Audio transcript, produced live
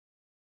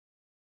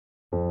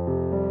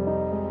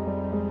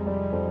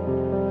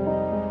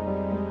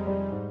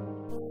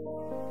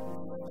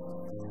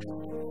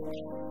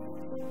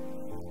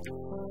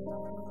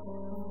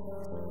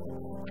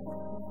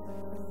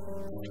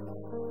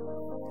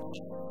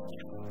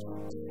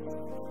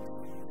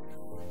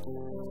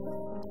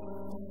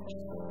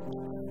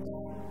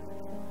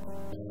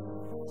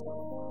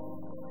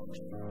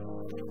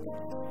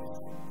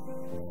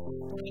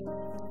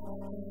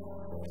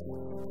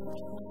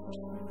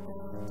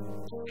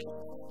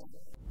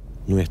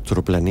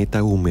Nuestro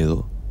planeta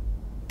húmedo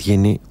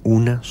tiene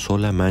una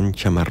sola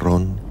mancha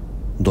marrón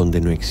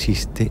donde no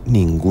existe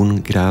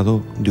ningún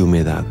grado de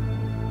humedad.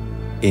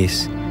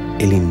 Es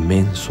el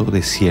inmenso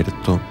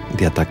desierto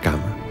de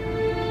Atacama.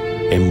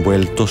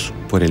 Envueltos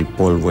por el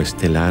polvo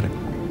estelar,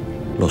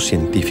 los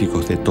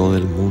científicos de todo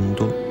el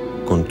mundo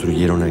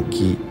construyeron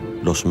aquí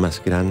los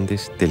más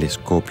grandes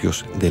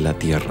telescopios de la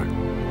Tierra.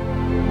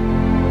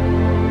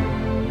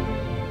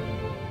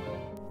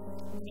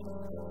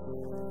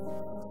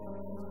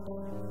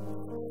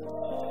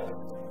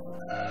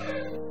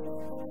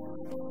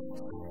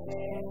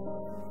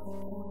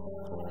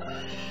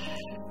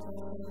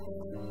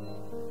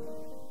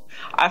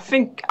 I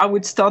think I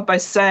would start by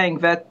saying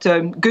that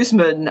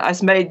Guzmán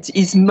has made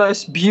his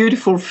most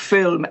beautiful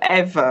film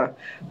ever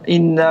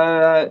in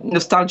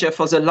Nostalgia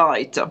for the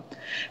Light.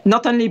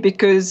 Not only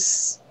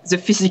because the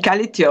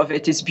physicality of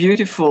it is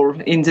beautiful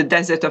in the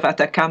desert of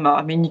Atacama.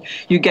 I mean,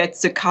 you get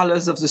the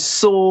colors of the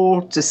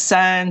salt, the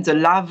sand, the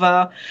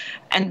lava,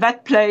 and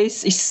that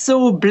place is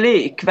so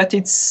bleak that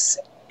it's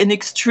an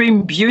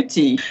extreme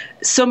beauty,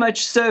 so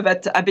much so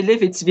that I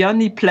believe it's the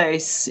only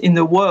place in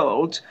the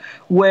world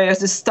where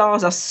the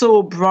stars are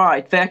so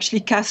bright, they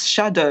actually cast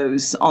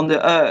shadows on the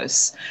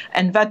earth,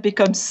 and that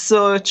becomes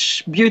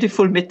such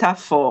beautiful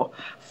metaphor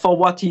for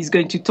what he's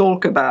going to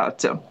talk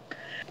about.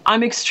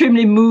 I'm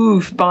extremely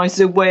moved by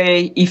the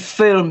way he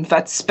filmed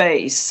that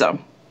space,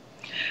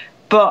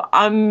 but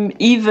I'm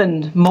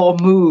even more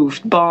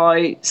moved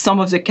by some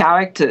of the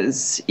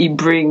characters he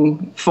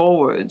brings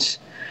forward.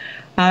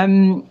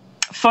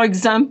 For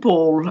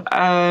example,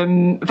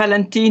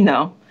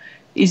 Valentina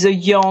is a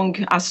young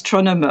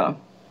astronomer,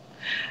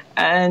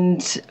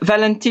 and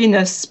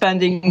Valentina is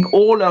spending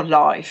all her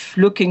life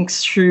looking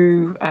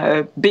through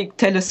big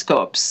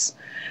telescopes,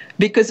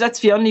 because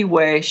that's the only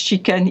way she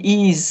can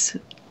ease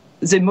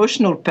the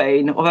emotional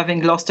pain of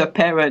having lost her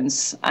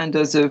parents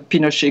under the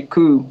Pinochet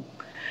coup.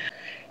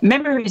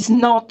 Memory is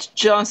not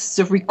just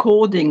the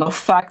recording of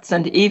facts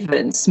and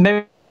events.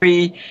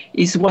 Memory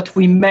is what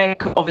we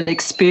make of an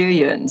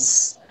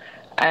experience.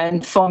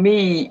 And for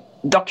me,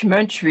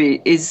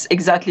 documentary is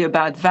exactly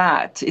about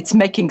that. It's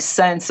making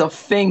sense of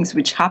things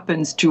which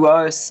happens to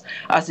us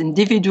as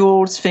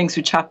individuals, things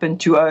which happen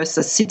to us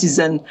as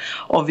citizens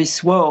of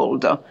this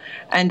world.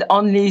 And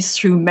only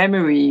through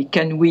memory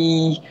can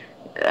we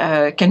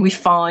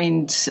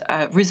find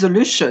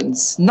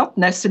resolutions, not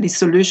necessarily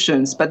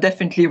solutions, but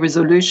definitely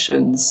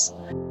resolutions.